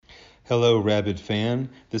Hello, rabid fan.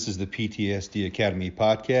 This is the PTSD Academy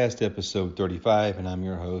podcast, episode 35, and I'm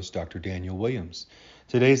your host, Dr. Daniel Williams.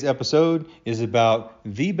 Today's episode is about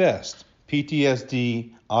the best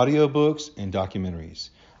PTSD audiobooks and documentaries.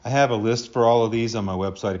 I have a list for all of these on my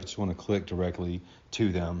website if you just want to click directly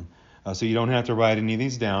to them. So you don't have to write any of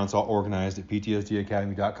these down. It's all organized at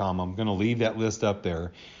ptsdacademy.com. I'm going to leave that list up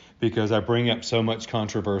there because I bring up so much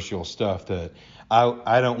controversial stuff that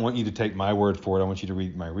I don't want you to take my word for it. I want you to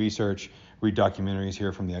read my research, read documentaries,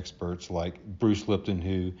 hear from the experts like Bruce Lipton,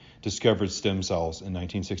 who discovered stem cells in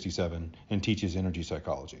 1967 and teaches energy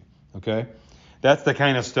psychology. Okay? That's the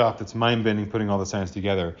kind of stuff that's mind-bending, putting all the science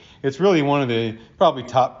together. It's really one of the probably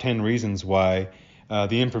top 10 reasons why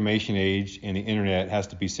the information age and the internet has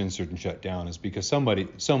to be censored and shut down, is because so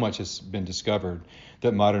much has been discovered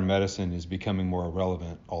that modern medicine is becoming more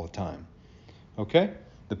irrelevant all the time. Okay?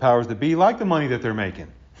 The powers that be like the money that they're making.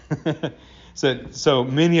 So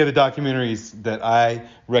many of the documentaries that I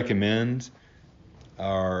recommend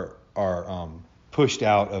are pushed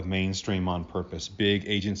out of mainstream on purpose. Big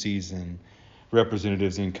agencies and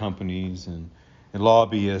representatives in companies and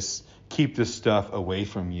lobbyists keep this stuff away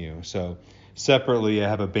from you. So separately, I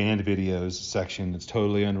have a banned videos section that's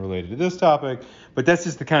totally unrelated to this topic, but that's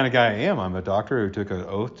just the kind of guy I am. I'm a doctor who took an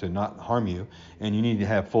oath to not harm you, and you need to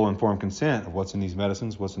have full informed consent of what's in these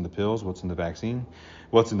medicines, what's in the pills, what's in the vaccine,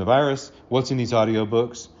 what's in the virus, what's in these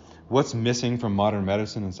audiobooks, what's missing from modern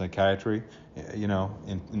medicine and psychiatry,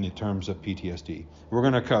 in the terms of PTSD. We're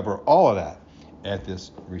going to cover all of that at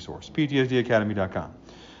this resource, ptsdacademy.com.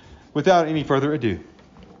 Without any further ado,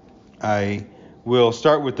 we'll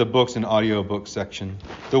start with the books and audiobooks section.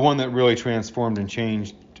 The one that really transformed and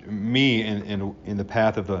changed me in the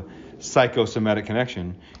path of the psychosomatic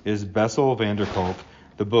connection is Bessel van der Kolk,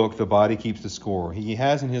 the book, The Body Keeps the Score. He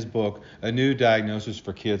has in his book a new diagnosis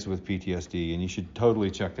for kids with PTSD, and you should totally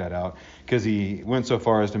check that out because he went so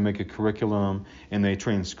far as to make a curriculum, and they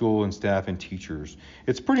train school and staff and teachers.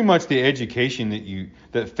 It's pretty much the education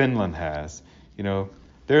that Finland has.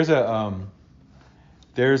 There's a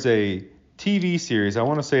TV series, I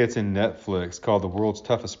want to say it's in Netflix, called The World's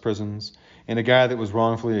Toughest Prisons. And a guy that was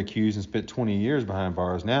wrongfully accused and spent 20 years behind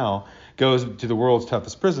bars now goes to the world's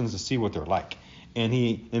toughest prisons to see what they're like.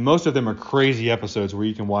 And most of them are crazy episodes where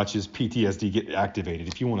you can watch his PTSD get activated.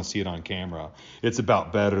 If you want to see it on camera, it's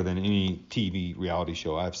about better than any TV reality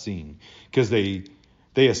show I've seen. Because they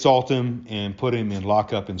assault him and put him in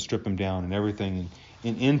lockup and strip him down and everything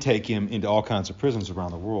and intake him into all kinds of prisons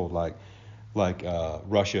around the world, like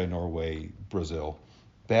Russia, Norway, Brazil.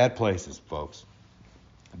 Bad places, folks.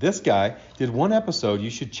 This guy did one episode you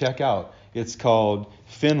should check out. It's called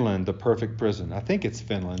Finland, the Perfect Prison. I think it's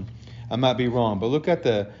Finland. I might be wrong, but look at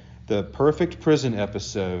the Perfect Prison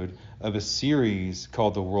episode of a series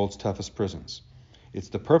called The World's Toughest Prisons. It's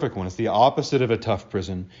the perfect one. It's the opposite of a tough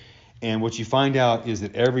prison. And what you find out is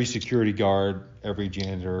that every security guard, every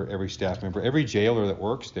janitor, every staff member, every jailer that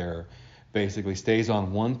works there basically stays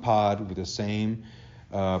on one pod with the same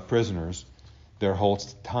prisoners their whole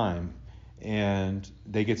time, and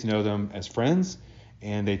they get to know them as friends,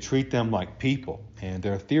 and they treat them like people. And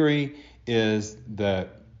their theory is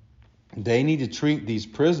that they need to treat these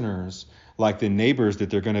prisoners like the neighbors that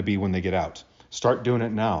they're going to be when they get out. Start doing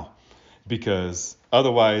it now, because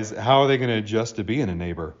otherwise, how are they going to adjust to being a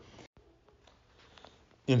neighbor?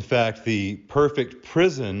 In fact, the perfect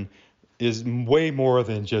prison is way more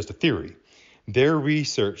than just a theory. Their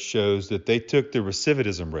research shows that they took the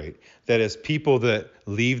recidivism rate, that is, people that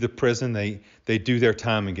leave the prison, they do their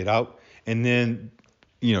time and get out, and then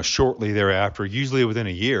shortly thereafter, usually within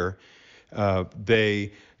a year,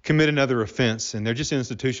 they commit another offense, and they're just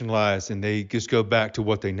institutionalized, and they just go back to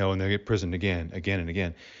what they know, and they get prisoned again and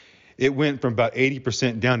again. It went from about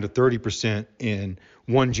 80% down to 30% in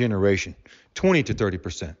one generation, 20 to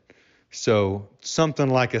 30%. So something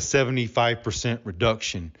like a 75%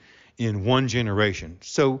 reduction in one generation.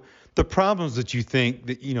 So the problems that you think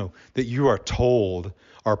that you are told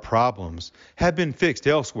are problems have been fixed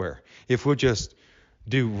elsewhere if we'll just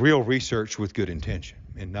do real research with good intention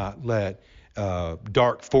and not let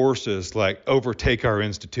dark forces like overtake our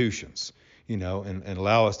institutions, and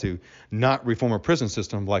allow us to not reform a prison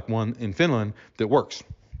system like one in Finland that works.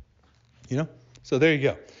 So there you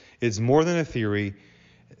go. It's more than a theory.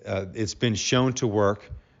 It's been shown to work,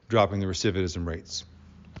 dropping the recidivism rates.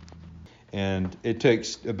 And it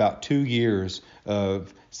takes about 2 years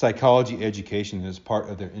of psychology education as part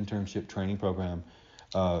of their internship training program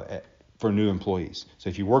for new employees. So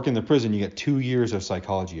if you work in the prison, you get 2 years of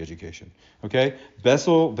psychology education. Okay?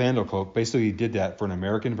 Bessel van der Kolk basically did that for an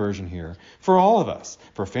American version here for all of us,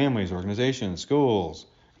 for families, organizations, schools,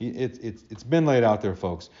 It's been laid out there,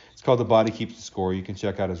 folks. It's called The Body Keeps the Score. You can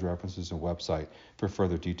check out his references and website for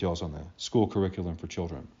further details on the school curriculum for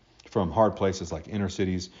children from hard places like inner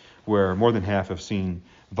cities where more than half have seen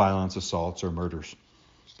violence, assaults, or murders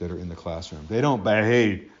that are in the classroom. They don't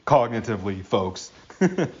behave cognitively, folks.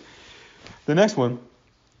 The next one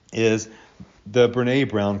is the Brene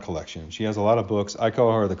Brown Collection. She has a lot of books. I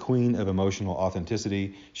call her the queen of emotional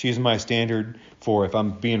authenticity. She's my standard for if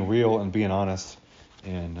I'm being real and being honest,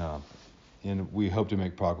 and we hope to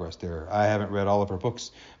make progress there. I haven't read all of her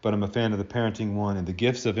books, but I'm a fan of the parenting one and the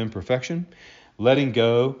gifts of imperfection, letting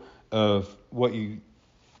go of letting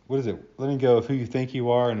go of who you think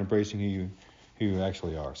you are and embracing who you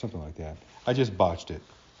actually are, something like that. I just botched it.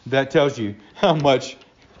 That tells you how much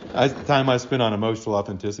time I spent on emotional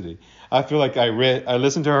authenticity. I feel like I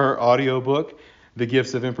listened to her audiobook, The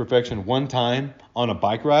Gifts of Imperfection, one time on a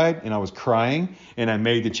bike ride, and I was crying, and I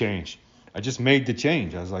made the change. I just made the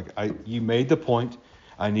change. I was like, you made the point.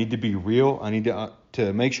 I need to be real. I need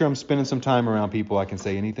to make sure I'm spending some time around people I can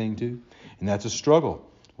say anything to, and that's a struggle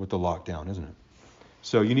with the lockdown, isn't it?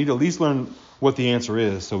 So you need to at least learn what the answer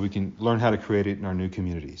is so we can learn how to create it in our new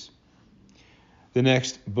communities. The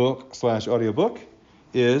next book/audiobook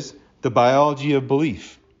is The Biology of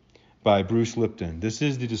Belief by Bruce Lipton. This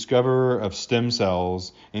is the discoverer of stem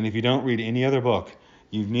cells, and if you don't read any other book,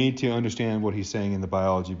 you need to understand what he's saying in The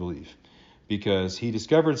Biology of Belief, because he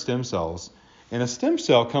discovered stem cells, and a stem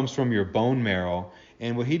cell comes from your bone marrow,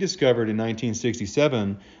 and what he discovered in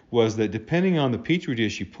 1967 was that depending on the petri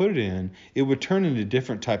dish you put it in, it would turn into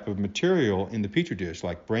different type of material in the petri dish,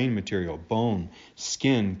 like brain material, bone,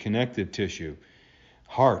 skin, connective tissue,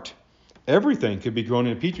 heart. Everything could be grown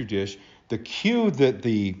in a petri dish. The cue that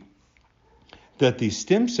the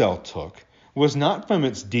stem cell took was not from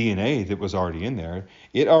its DNA that was already in there.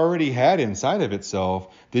 It already had inside of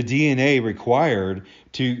itself the DNA required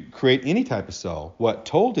to create any type of cell. What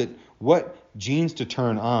told it what genes to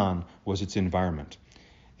turn on was its environment.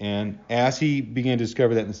 And as he began to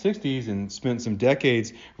discover that in the 60s and spent some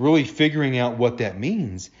decades really figuring out what that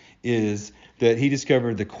means, is that he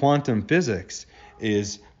discovered the quantum physics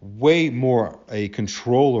is way more a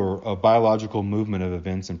controller of biological movement of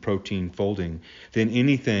events and protein folding than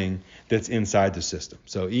anything that's inside the system.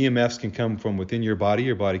 So EMFs can come from within your body.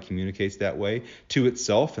 Your body communicates that way to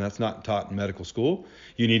itself, and that's not taught in medical school.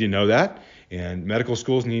 You need to know that, and medical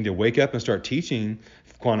schools need to wake up and start teaching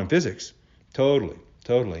quantum physics. Totally,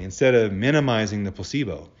 instead of minimizing the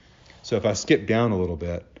placebo. So if I skip down a little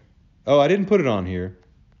bit, I didn't put it on here.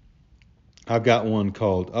 I've got one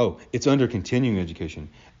called, it's under continuing education,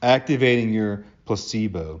 Activating Your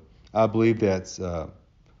Placebo. I believe that's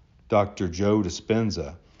Dr. Joe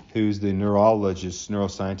Dispenza, who's the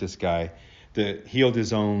neuroscientist guy that healed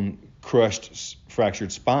his own crushed,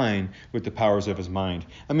 fractured spine with the powers of his mind.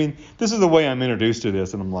 I mean, this is the way I'm introduced to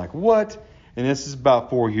this, and I'm like, what? And this is about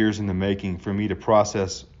 4 years in the making for me to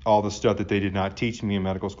process all the stuff that they did not teach me in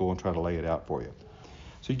medical school and try to lay it out for you.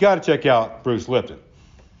 So you got to check out Bruce Lipton.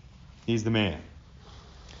 He's the man.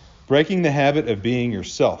 Breaking the Habit of Being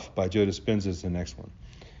Yourself by Joe Dispenza is the next one.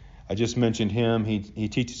 I just mentioned him. He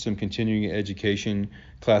teaches some continuing education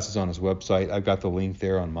classes on his website. I've got the link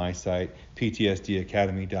there on my site,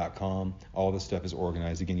 ptsdacademy.com. All this stuff is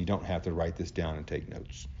organized. Again, you don't have to write this down and take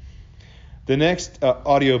notes. The next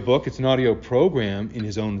audiobook, it's an audio program in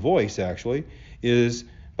his own voice, actually, is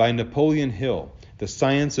by Napoleon Hill, The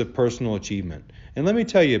Science of Personal Achievement. And let me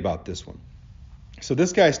tell you about this one. So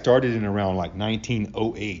this guy started in around like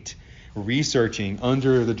 1908, researching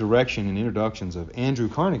under the direction and introductions of Andrew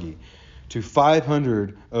Carnegie to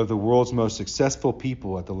 500 of the world's most successful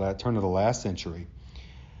people at the turn of the last century.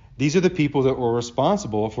 These are the people that were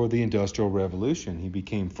responsible for the Industrial Revolution. He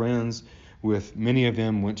became friends with many of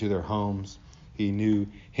them, went to their homes. He knew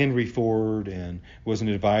Henry Ford and was an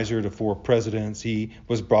advisor to 4 presidents. He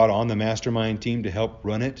was brought on the mastermind team to help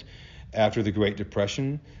run it after the Great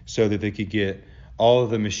Depression so that they could get all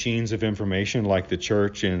of the machines of information like the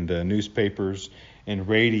church and the newspapers and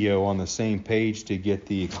radio on the same page to get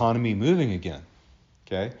the economy moving again.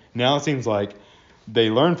 Okay? Now it seems like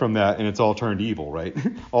they learned from that and it's all turned evil, right?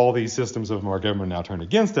 All these systems of our government now turned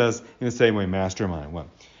against us in the same way mastermind went.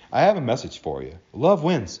 I have a message for you. Love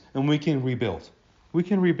wins and we can rebuild. We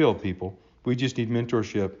can rebuild, people. We just need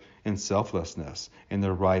mentorship and selflessness and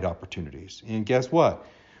the right opportunities. And guess what?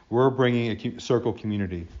 We're bringing a circle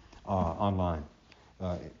community online.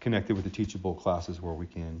 Connected with the teachable classes where we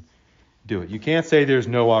can do it. You can't say there's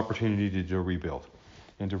no opportunity to do a rebuild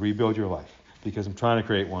and to rebuild your life, because I'm trying to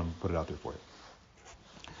create one, put it out there for you.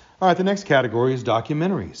 All right, the next category is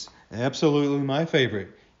documentaries. Absolutely my favorite.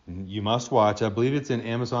 You must watch. I believe it's in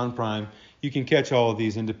Amazon Prime. You can catch all of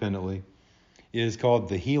these independently. It is called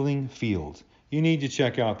the healing field. You need to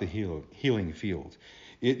check out the healing field.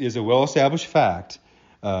 It is a well-established fact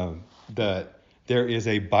that there is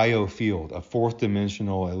a biofield, a fourth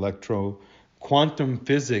dimensional quantum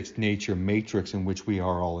physics nature matrix in which we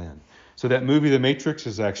are all in. So that movie, The Matrix,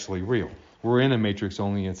 is actually real. We're in a matrix,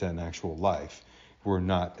 only it's an actual life. We're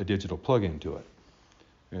not a digital plug-in to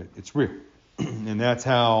it. It's real. And that's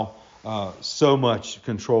how so much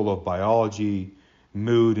control of biology,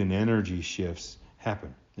 mood, and energy shifts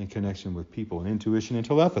happen in connection with people, and intuition and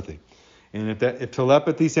telepathy. And if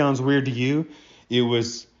telepathy sounds weird to you, it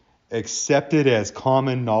was accepted as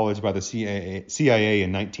common knowledge by the CIA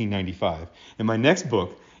in 1995. And my next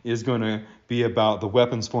book is going to be about the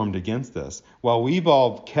weapons formed against us. While we've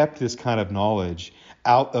all kept this kind of knowledge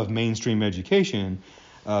out of mainstream education,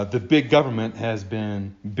 the big government has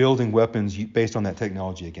been building weapons based on that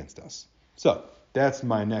technology against us. So that's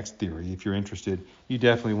my next theory. If you're interested, you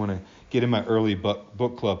definitely want to get in my early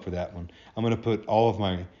book club for that one. I'm going to put all of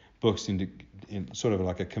my books in sort of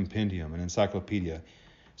like a compendium, an encyclopedia,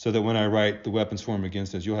 so that when I write The Weapons Formed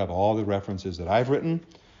Against Us, you'll have all the references that I've written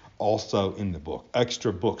also in the book.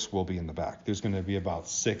 Extra books will be in the back. There's going to be about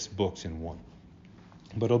 6 books in one.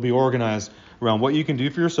 But it'll be organized around what you can do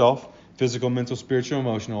for yourself, physical, mental, spiritual,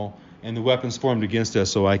 emotional, and the weapons formed against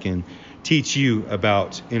us, so I can teach you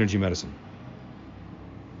about energy medicine.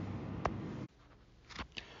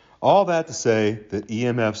 All that to say that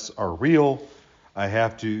EMFs are real. I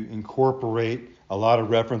have to incorporate a lot of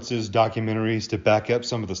references, documentaries to back up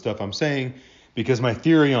some of the stuff I'm saying, because my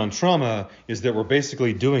theory on trauma is that we're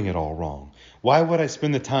basically doing it all wrong. Why would I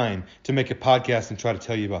spend the time to make a podcast and try to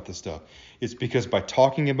tell you about this stuff? It's because by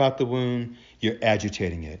talking about the wound, you're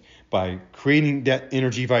agitating it. By creating that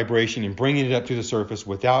energy vibration and bringing it up to the surface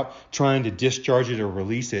without trying to discharge it or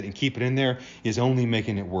release it and keep it in there is only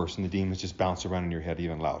making it worse, and the demons just bounce around in your head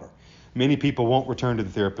even louder. Many people won't return to the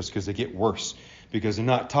therapist because they get worse, because they're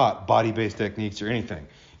not taught body-based techniques or anything.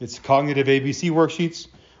 It's cognitive ABC worksheets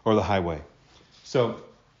or the highway. So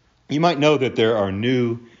you might know that there are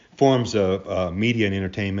new forms of media and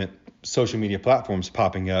entertainment, social media platforms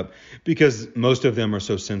popping up, because most of them are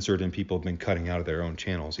so censored and people have been cutting out of their own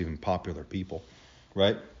channels, even popular people,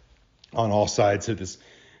 right? On all sides of this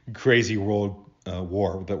crazy world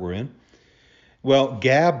war that we're in. Well,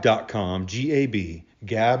 Gab.com, G-A-B,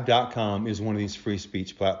 Gab.com is one of these free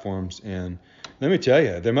speech platforms. And let me tell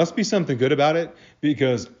you, there must be something good about it,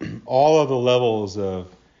 because all of the levels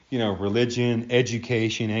of, religion,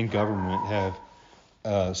 education, and government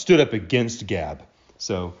have stood up against Gab.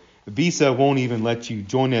 So Visa won't even let you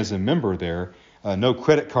join as a member there. No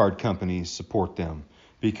credit card companies support them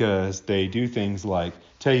because they do things like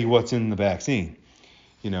tell you what's in the vaccine,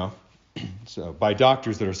 so by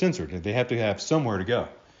doctors that are censored. They have to have somewhere to go.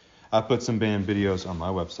 I put some banned videos on my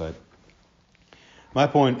website. My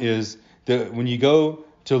point is that when you go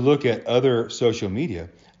to look at other social media,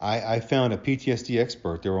 I found a PTSD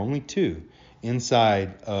expert. There are only 2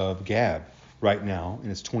 inside of Gab right now, and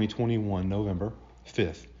it's 2021, November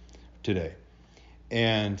 5th, today.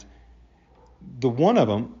 And the one of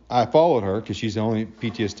them, I followed her because she's the only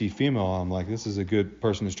PTSD female. I'm like, this is a good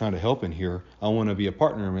person who's trying to help in here. I want to be a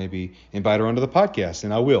partner, maybe invite her onto the podcast,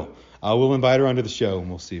 and I will. I will invite her onto the show, and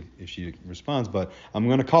we'll see if she responds. But I'm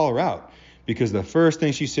going to call her out, because the first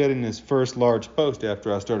thing she said in this first large post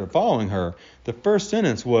after I started following her, the first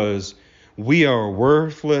sentence was, "We are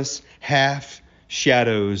worthless half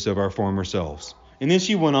shadows of our former selves." And then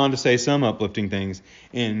she went on to say some uplifting things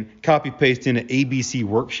and copy paste in an ABC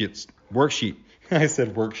worksheet. I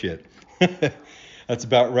said worksheet. That's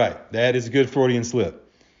about right. That is a good Freudian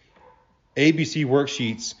slip. ABC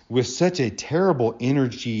worksheets with such a terrible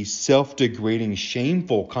energy, self-degrading,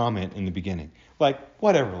 shameful comment in the beginning. Like,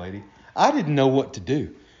 whatever, lady. I didn't know what to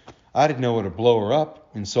do. I didn't know what to blow her up,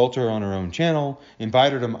 insult her on her own channel,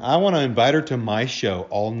 invite her to. I want to invite her to my show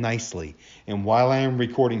all nicely, and while I am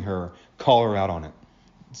recording her, call her out on it.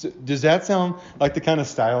 So, does that sound like the kind of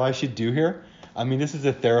style I should do here? I mean, this is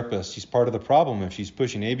a therapist. She's part of the problem if she's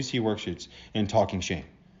pushing ABC worksheets and talking shame.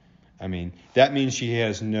 I mean, that means she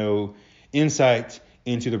has no insight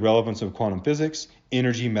into the relevance of quantum physics,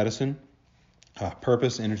 energy medicine,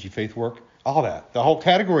 purpose, energy, faith work, all that. The whole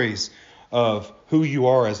categories of who you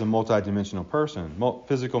are as a multidimensional person,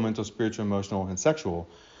 physical, mental, spiritual, emotional, and sexual.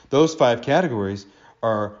 Those 5 categories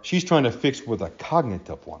she's trying to fix with a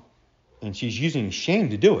cognitive one. And she's using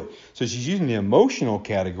shame to do it. So she's using the emotional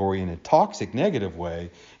category in a toxic, negative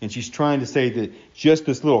way. And she's trying to say that just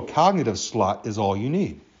this little cognitive slot is all you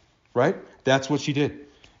need. Right? That's what she did.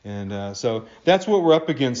 And so that's what we're up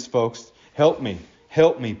against, folks. Help me,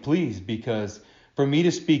 please, because For me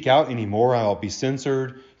to speak out anymore, I'll be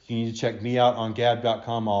censored. You need to check me out on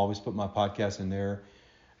gab.com. I'll always put my podcast in there.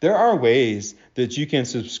 There are ways that you can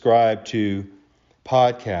subscribe to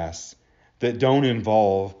podcasts that don't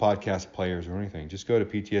involve podcast players or anything. Just go to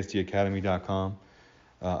ptsdacademy.com.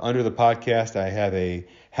 Under the podcast, I have a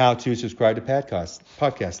how to subscribe to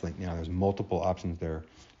podcast link. Now, there's multiple options there,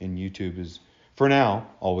 and YouTube is, for now,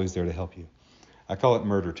 always there to help you. I call it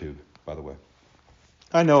MurderTube, by the way.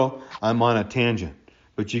 I know I'm on a tangent,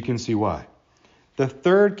 but you can see why. The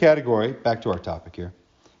third category, back to our topic here,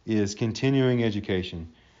 is continuing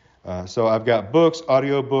education. So I've got books,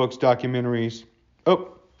 audiobooks, documentaries. Oh,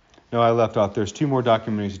 no, I left off. There's 2 more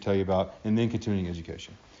documentaries to tell you about, and then continuing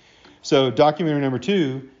education. So documentary number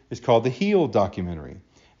 2 is called the Heal documentary.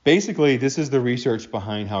 Basically, this is the research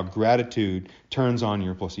behind how gratitude turns on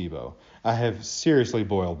your placebo. I have seriously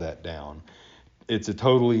boiled that down. It's a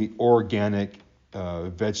totally organic,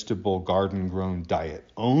 vegetable, garden-grown diet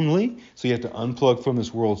only. So you have to unplug from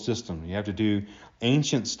this world system. You have to do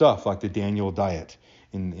ancient stuff like the Daniel diet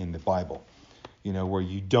in the Bible, where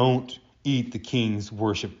you don't eat the king's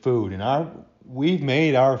worship food. And we've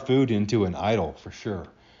made our food into an idol for sure.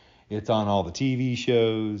 It's on all the TV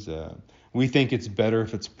shows. We think it's better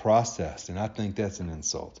if it's processed, and I think that's an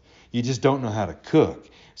insult. You just don't know how to cook.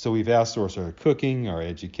 So we've outsourced our cooking, our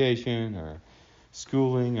education, our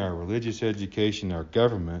schooling, our religious education, our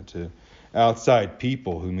government to outside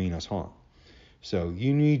people who mean us harm. So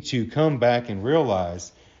you need to come back and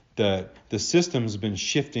realize that the system's been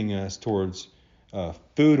shifting us towards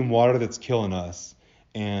food and water that's killing us,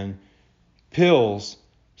 and pills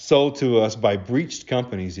sold to us by breached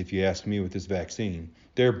companies, if you ask me, with this vaccine.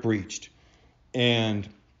 They're breached. And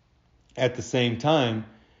at the same time,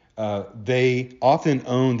 they often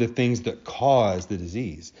own the things that cause the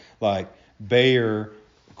disease, like Bayer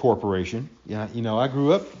Corporation. I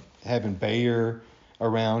grew up having Bayer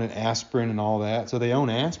around and aspirin and all that. So they own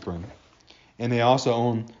aspirin. And they also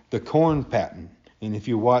own the corn patent. And if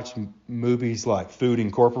you watch movies like Food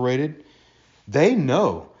Incorporated, they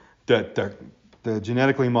know that the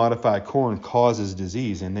genetically modified corn causes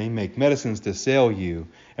disease, and they make medicines to sell you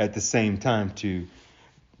at the same time to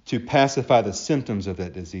pacify the symptoms of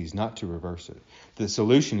that disease, not to reverse it. The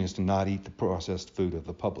solution is to not eat the processed food of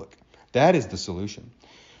the public. That is the solution.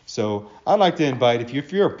 So I'd like to invite,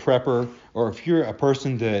 if you're a prepper or if you're a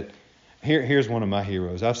person that, here's one of my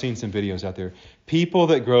heroes. I've seen some videos out there. People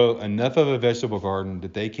that grow enough of a vegetable garden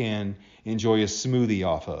that they can enjoy a smoothie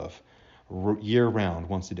off of year round,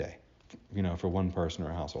 once a day, for one person or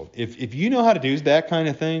a household. If you know how to do that kind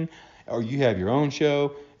of thing, or you have your own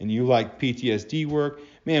show and you like PTSD work,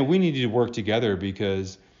 man, we need to work together,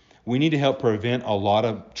 because we need to help prevent a lot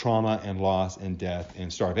of trauma and loss and death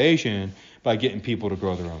and starvation by getting people to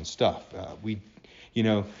grow their own stuff.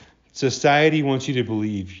 Society wants you to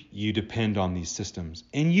believe you depend on these systems,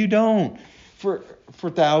 and you don't. For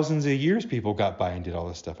thousands of years, people got by and did all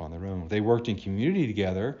this stuff on their own. They worked in community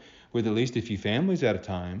together with at least a few families at a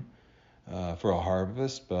time for a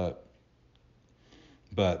harvest, but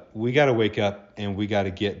we got to wake up and we got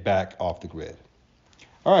to get back off the grid.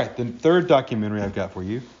 All right, the third documentary I've got for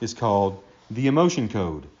you is called The Emotion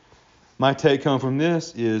Code. My take home from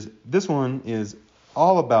this one is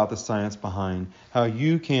all about the science behind how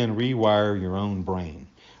you can rewire your own brain.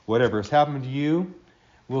 Whatever has happened to you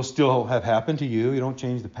will still have happened to you. You don't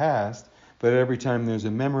change the past, but every time there's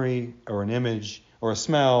a memory or an image or a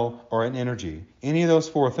smell or an energy, any of those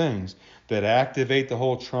 4 things that activate the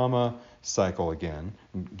whole trauma cycle again,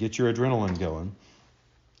 get your adrenaline going,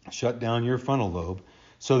 shut down your frontal lobe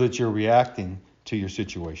so that you're reacting to your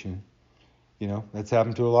situation. That's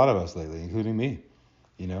happened to a lot of us lately, including me.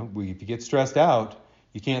 If you get stressed out,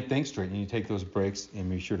 you can't think straight, and you take those breaks and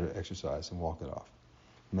make sure to exercise and walk it off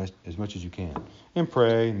as much as you can, and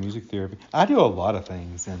pray and music therapy. I do a lot of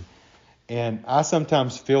things, and I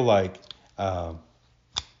sometimes feel like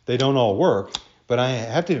they don't all work, but I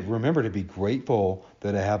have to remember to be grateful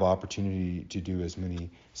that I have opportunity to do as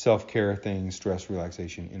many self-care things, stress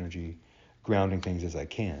relaxation, energy, grounding things as I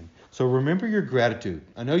can. So remember your gratitude.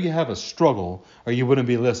 I know you have a struggle or you wouldn't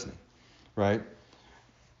be listening, right?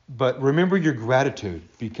 But remember your gratitude,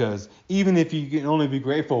 because even if you can only be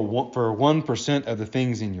grateful for 1% of the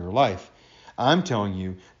things in your life, I'm telling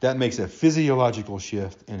you that makes a physiological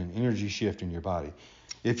shift and an energy shift in your body.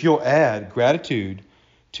 If you'll add gratitude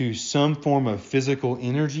to some form of physical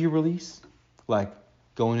energy release, like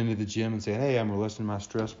going into the gym and saying, hey, I'm releasing my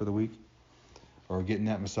stress for the week, or getting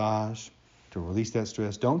that massage to release that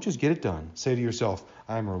stress. Don't just get it done. Say to yourself,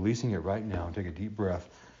 I'm releasing it right now, and take a deep breath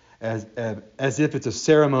as if it's a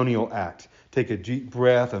ceremonial act. Take a deep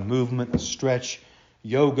breath, a movement, a stretch,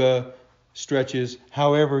 yoga, stretches,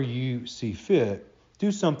 however you see fit.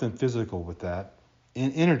 Do something physical with that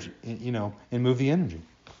and energy, and move the energy.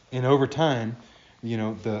 And over time,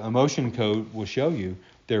 the emotion code will show you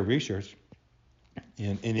their research.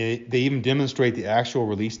 And they even demonstrate the actual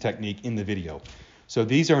release technique in the video. So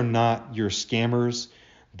these are not your scammers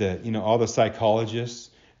that, all the psychologists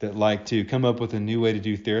that like to come up with a new way to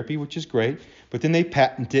do therapy, which is great. But then they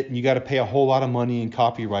patent it and you got to pay a whole lot of money and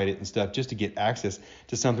copyright it and stuff just to get access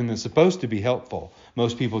to something that's supposed to be helpful.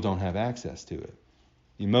 Most people don't have access to it.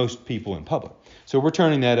 Most people in public. So we're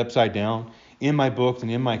turning that upside down. In my books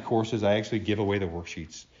and in my courses, I actually give away the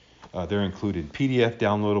worksheets. They're included PDF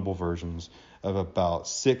downloadable versions of about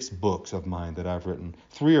 6 books of mine that I've written.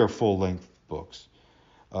 3 are full-length books,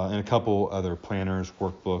 and a couple other planners,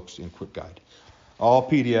 workbooks, and quick guide. All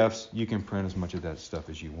PDFs. You can print as much of that stuff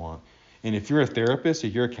as you want. And if you're a therapist or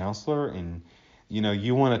you're a counselor and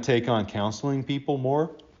you want to take on counseling people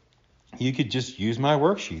more, you could just use my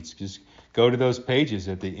worksheets. Just go to those pages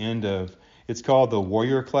at the end of, it's called the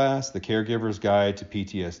Warrior Class, the Caregiver's Guide to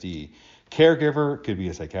PTSD. Caregiver could be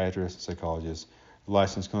a psychiatrist, psychologist,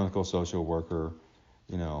 licensed clinical social worker,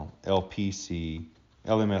 LPC,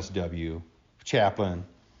 LMSW, chaplain.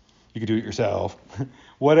 You could do it yourself,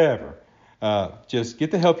 whatever. Just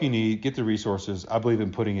get the help you need, get the resources. I believe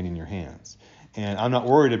in putting it in your hands. And I'm not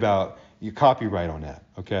worried about your copyright on that,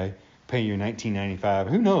 okay? Paying you $19.95.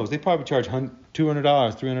 Who knows? They probably charge $200,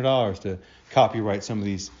 $300 to copyright some of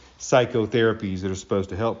these psychotherapies that are supposed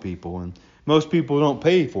to help people. And most people don't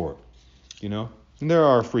pay for it, And there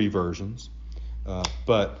are free versions.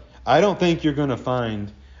 But I don't think you're going to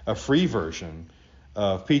find a free version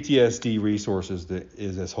of PTSD resources that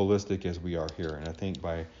is as holistic as we are here. And I think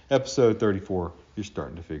by episode 34, you're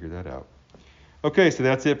starting to figure that out. Okay, so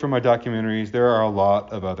that's it for my documentaries. There are a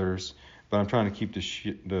lot of others, but I'm trying to keep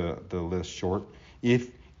the list short. If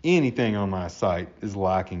anything on my site is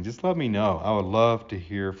lacking, just let me know. I would love to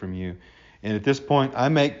hear from you. And at this point, I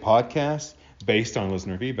make podcasts based on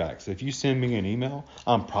listener feedback. So if you send me an email,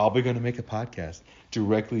 I'm probably going to make a podcast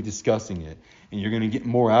directly discussing it. And you're going to get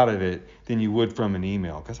more out of it than you would from an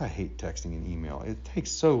email, because I hate texting an email. It takes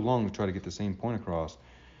so long to try to get the same point across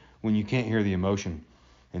when you can't hear the emotion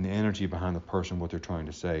and the energy behind the person, what they're trying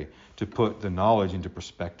to say, to put the knowledge into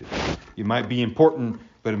perspective. It might be important,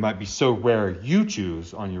 but it might be so rare you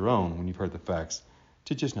choose on your own when you've heard the facts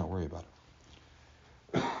to just not worry about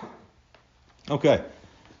it. Okay,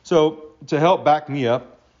 so to help back me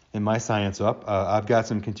up and my science up, I've got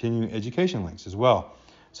some continuing education links as well.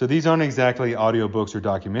 So these aren't exactly audiobooks or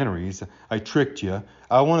documentaries. I tricked you.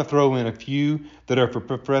 I want to throw in a few that are for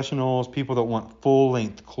professionals, people that want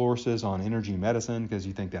full-length courses on energy medicine because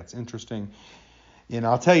you think that's interesting. And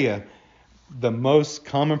I'll tell you, the most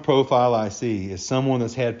common profile I see is someone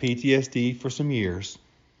that's had PTSD for some years.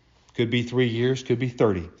 Could be 3 years, could be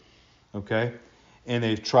 30. Okay? And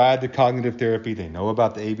they've tried the cognitive therapy. They know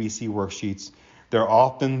about the ABC worksheets. They're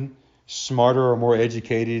often smarter or more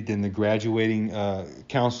educated than the graduating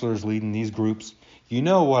counselors leading these groups. You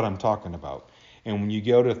know what I'm talking about. And when you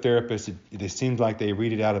go to a therapist, it seems like they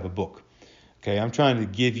read it out of a book. Okay, I'm trying to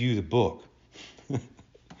give you the book.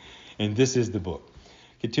 And this is the book.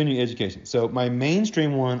 Continuing education. So my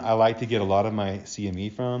mainstream one I like to get a lot of my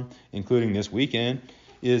CME from, including this weekend,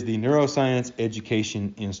 is the Neuroscience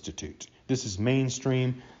Education Institute. This is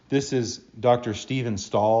mainstream. This is Dr. Stephen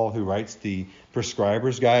Stahl, who writes the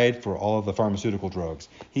prescriber's guide for all of the pharmaceutical drugs.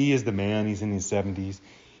 He is the man. He's in his 70s.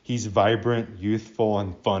 He's vibrant, youthful,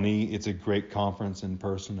 and funny. It's a great conference in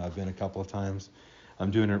person. I've been a couple of times.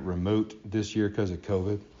 I'm doing it remote this year because of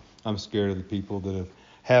COVID. I'm scared of the people that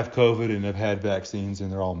have COVID and have had vaccines,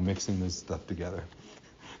 and they're all mixing this stuff together.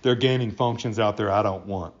 They're gaining functions out there I don't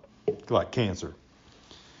want, like cancer.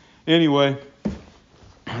 Anyway,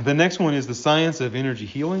 the next one is the Science of Energy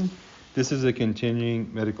Healing. This is a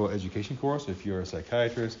continuing medical education course. If you're a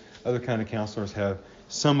psychiatrist, other kind of counselors have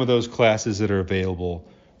some of those classes that are available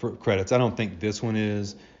for credits. I don't think this one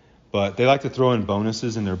is, but they like to throw in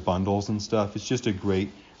bonuses in their bundles and stuff. It's just a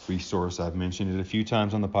great resource. I've mentioned it a few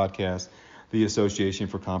times on the podcast, the Association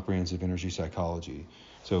for Comprehensive Energy Psychology.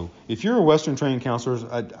 So if you're a Western trained counselor,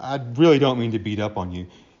 I really don't mean to beat up on you.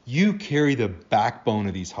 You carry the backbone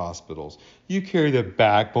of these hospitals. You carry the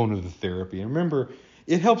backbone of the therapy. And remember,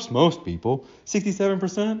 it helps most people.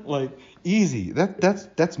 67%, like easy.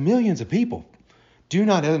 That's millions of people. Do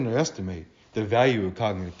not underestimate the value of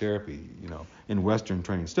cognitive therapy, in Western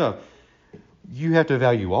trained stuff. You have to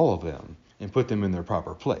value all of them and put them in their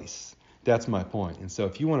proper place. That's my point. And so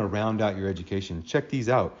if you want to round out your education, check these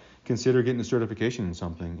out. Consider getting a certification in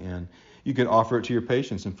something, and you can offer it to your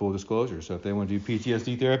patients in full disclosure. So if they want to do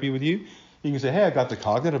PTSD therapy with you, You can say, hey, I got the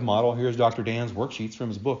cognitive model. Here's Dr. Dan's worksheets from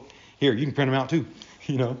his book. Here, you can print them out too.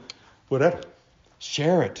 Whatever.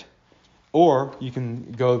 Share it. Or you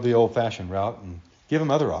can go the old-fashioned route and give them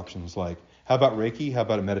other options, like, how about Reiki? How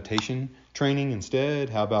about a meditation training instead?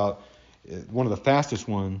 How about one of the fastest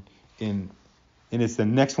one, and it's the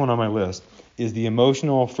next one on my list, is the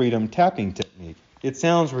emotional freedom tapping technique. It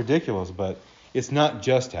sounds ridiculous, but it's not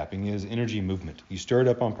just tapping. It is energy movement. You stir it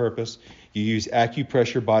up on purpose. You use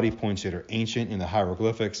acupressure body points that are ancient in the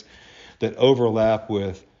hieroglyphics that overlap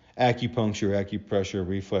with acupuncture, acupressure,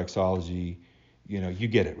 reflexology. You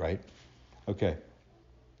get it, right? Okay.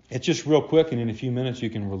 It's just real quick, and in a few minutes you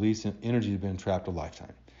can release energy that's been trapped a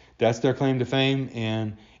lifetime. That's their claim to fame,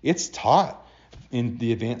 and it's taught in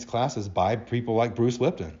the advanced classes by people like Bruce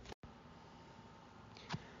Lipton.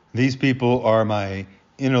 These people are my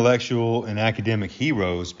intellectual and academic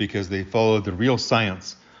heroes because they followed the real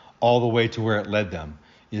science all the way to where it led them,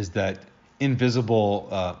 is that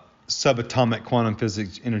invisible subatomic quantum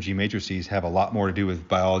physics energy matrices have a lot more to do with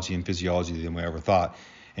biology and physiology than we ever thought,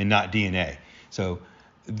 and not DNA. So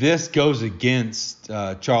this goes against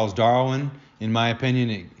Charles Darwin, in my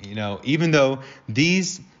opinion. Even though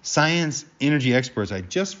these science energy experts I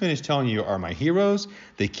just finished telling you are my heroes,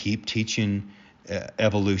 they keep teaching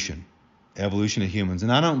evolution of humans.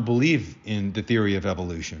 And I don't believe in the theory of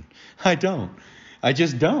evolution. I don't. I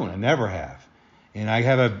just don't. I never have. And I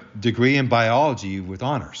have a degree in biology with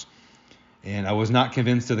honors. And I was not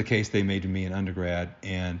convinced of the case they made to me in undergrad.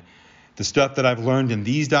 And the stuff that I've learned in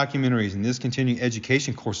these documentaries and this continuing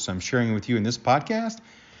education courses I'm sharing with you in this podcast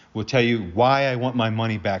will tell you why I want my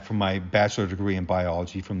money back from my bachelor degree in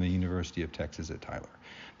biology from the University of Texas at Tyler.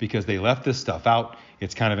 Because they left this stuff out.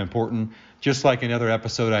 It's kind of important. Just like another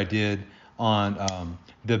episode I did on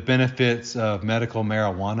the benefits of medical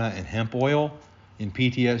marijuana and hemp oil in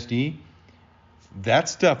PTSD. That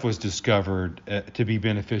stuff was discovered to be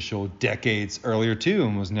beneficial decades earlier too,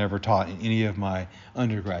 and was never taught in any of my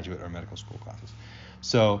undergraduate or medical school classes.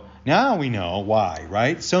 So now we know why,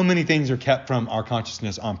 right? So many things are kept from our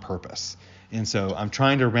consciousness on purpose. And so I'm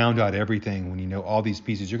trying to round out everything. When you know all these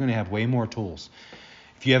pieces, you're going to have way more tools.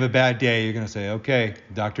 If you have a bad day, you're going to say, okay,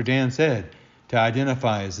 Dr. Dan said to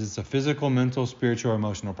identify, is this a physical, mental, spiritual, or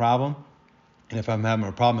emotional problem? And if I'm having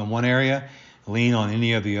a problem in one area, lean on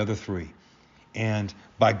any of the other three. And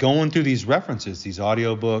by going through these references, these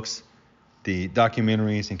audiobooks, the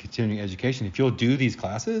documentaries, and continuing education, if you'll do these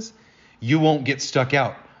classes, you won't get stuck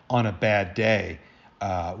out on a bad day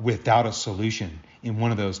without a solution in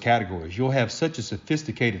one of those categories. You'll have such a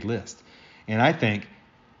sophisticated list. And I think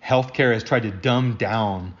healthcare has tried to dumb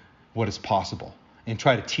down what is possible and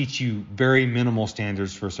try to teach you very minimal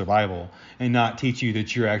standards for survival and not teach you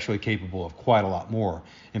that you're actually capable of quite a lot more.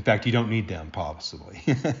 In fact, you don't need them, possibly.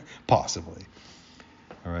 Possibly.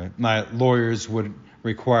 All right. My lawyers would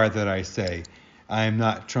require that I say, I am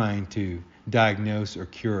not trying to diagnose or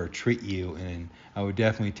cure or treat you, and I would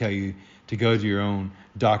definitely tell you to go to your own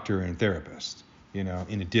doctor and therapist, in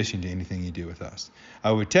addition to anything you do with us.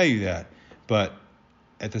 I would tell you that, but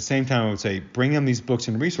at the same time, I would say bring them these books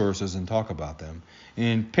and resources and talk about them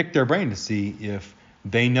and pick their brain to see if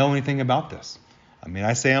they know anything about this.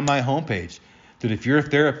 I say on my homepage that if your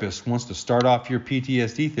therapist wants to start off your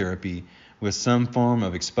PTSD therapy with some form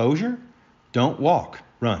of exposure, don't walk,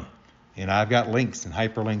 run. And I've got links and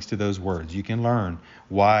hyperlinks to those words. You can learn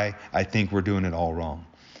why I think we're doing it all wrong.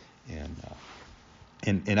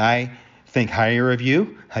 And I think higher of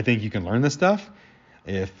you. I think you can learn this stuff.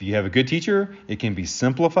 If you have a good teacher, it can be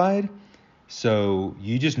simplified. So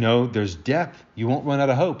you just know there's depth. You won't run out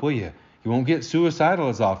of hope, will you? You won't get suicidal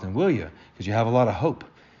as often, will you? Because you have a lot of hope.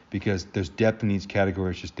 Because there's depth in each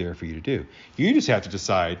category. It's just there for you to do. You just have to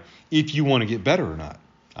decide if you want to get better or not.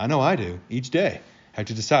 I know I do each day. I have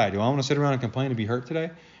to decide, do I want to sit around and complain and be hurt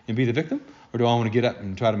today and be the victim? Or do I want to get up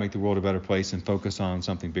and try to make the world a better place and focus on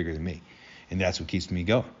something bigger than me? And that's what keeps me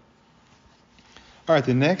going. All right,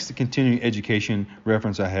 the next continuing education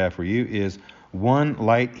reference I have for you is One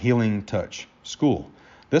Light Healing Touch School.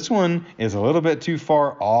 This one is a little bit too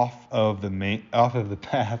far off of the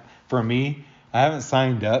path for me. I haven't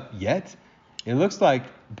signed up yet. It looks like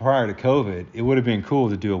prior to COVID, it would have been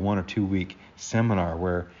cool to do a 1 or 2 week seminar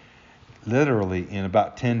where literally in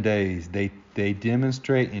about 10 days, they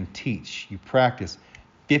demonstrate and teach, you practice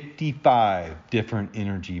 55 different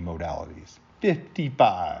energy modalities.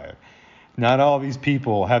 55. Not all these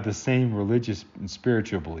people have the same religious and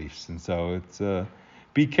spiritual beliefs. And so it's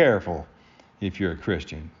be careful if you're a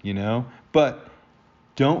Christian, But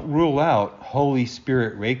don't rule out Holy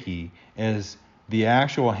Spirit Reiki as the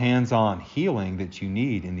actual hands-on healing that you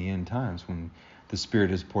need in the end times when the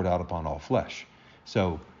Spirit is poured out upon all flesh.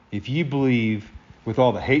 So If you believe, with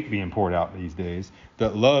all the hate being poured out these days,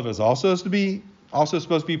 that love is also supposed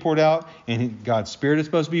to be poured out, and God's Spirit is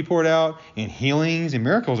supposed to be poured out, and healings and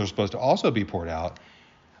miracles are supposed to also be poured out,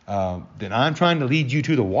 then I'm trying to lead you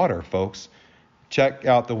to the water, folks. Check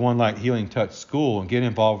out the One Light Healing Touch School and get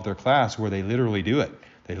involved with their class where they literally do it.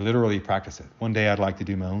 They literally practice it. One day I'd like to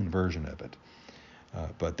do my own version of it.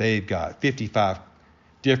 But they've got 55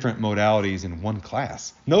 different modalities in one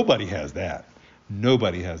class. Nobody has that.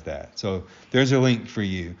 Nobody has that. So there's a link for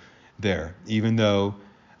you there. Even though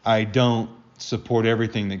I don't support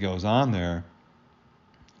everything that goes on there,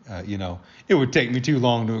 it would take me too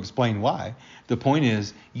long to explain why. The point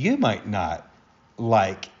is, you might not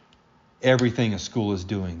like everything a school is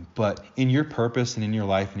doing, but in your purpose and in your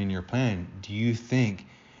life and in your plan, do you think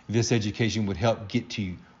this education would help get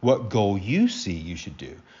to what goal you see you should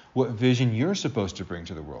do, what vision you're supposed to bring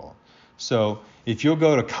to the world? So if you'll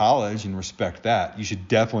go to college and respect that, you should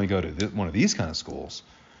definitely go to one of these kind of schools.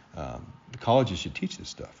 The colleges should teach this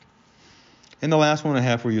stuff. And the last one I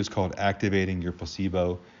have for you is called Activating Your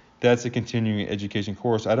Placebo. That's a continuing education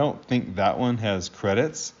course. I don't think that one has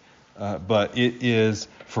credits, but it is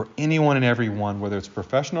for anyone and everyone, whether it's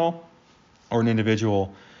professional or an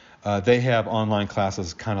individual. They have online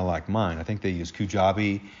classes kind of like mine. I think they use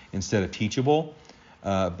Kajabi instead of Teachable.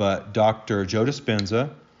 But Dr. Joe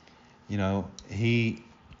Dispenza,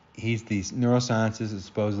 he's these neurosciences that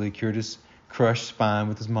supposedly cured his crushed spine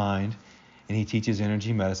with his mind, and he teaches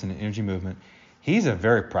energy medicine and energy movement. He's a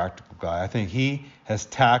very practical guy. I think he has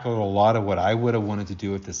tackled a lot of what I would have wanted to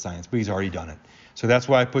do with this science, but he's already done it. So that's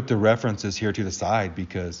why I put the references here to the side,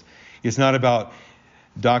 because it's not about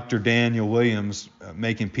Dr. Daniel Williams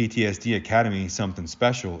making PTSD Academy something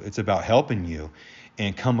special. It's about helping you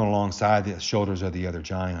and coming alongside the shoulders of the other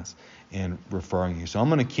giants and referring you. So I'm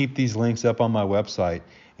going to keep these links up on my website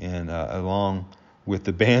and along with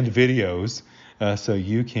the banned videos so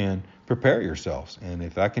you can prepare yourselves. And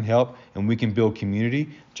if I can help and we can build community,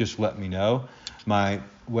 just let me know. My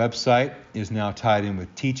website is now tied in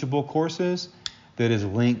with Teachable courses that is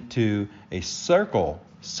linked to a Circle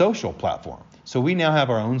social platform. So we now have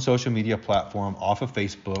our own social media platform off of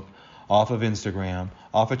Facebook, off of Instagram,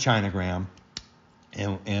 off of Chinagram,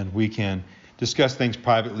 and we can discuss things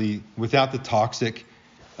privately without the toxic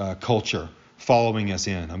culture following us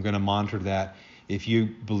in. I'm going to monitor that. If you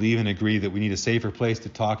believe and agree that we need a safer place to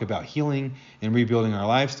talk about healing and rebuilding our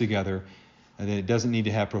lives together, and that it doesn't need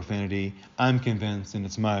to have profanity, I'm convinced, and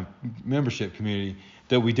it's my membership community,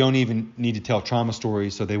 that we don't even need to tell trauma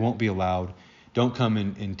stories, so they won't be allowed. Don't come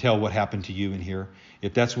and tell what happened to you in here.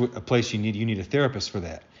 If that's a place you need a therapist for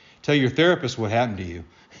that. Tell your therapist what happened to you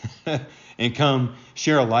and come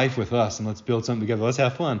share a life with us, and let's build something together. Let's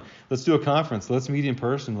have fun. Let's do a conference. Let's meet in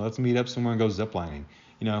person. Let's meet up somewhere and go ziplining.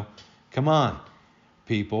 Come on,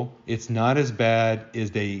 people. It's not as bad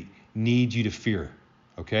as they need you to fear,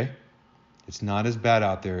 okay? It's not as bad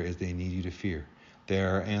out there as they need you to fear.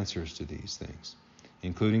 There are answers to these things,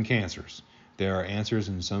 including cancers. There are answers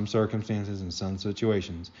in some circumstances, in some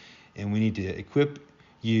situations, and we need to equip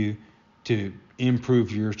you to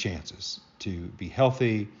improve your chances to be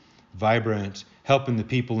healthy, vibrant, helping the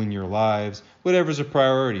people in your lives, whatever's a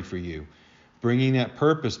priority for you. Bringing that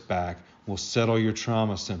purpose back will settle your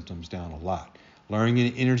trauma symptoms down a lot. Learning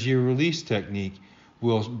an energy release technique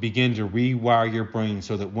will begin to rewire your brain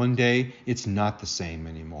so that one day it's not the same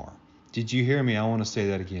anymore. Did you hear me? I want to say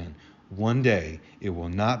that again. One day it will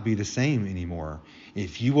not be the same anymore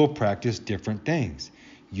if you will practice different things.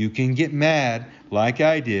 You can get mad like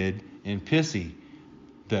I did and pissy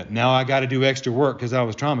that now I got to do extra work because I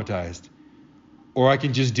was traumatized, or I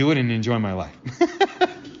can just do it and enjoy my life.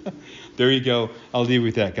 There you go. I'll leave you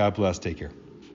with that. God bless. Take care.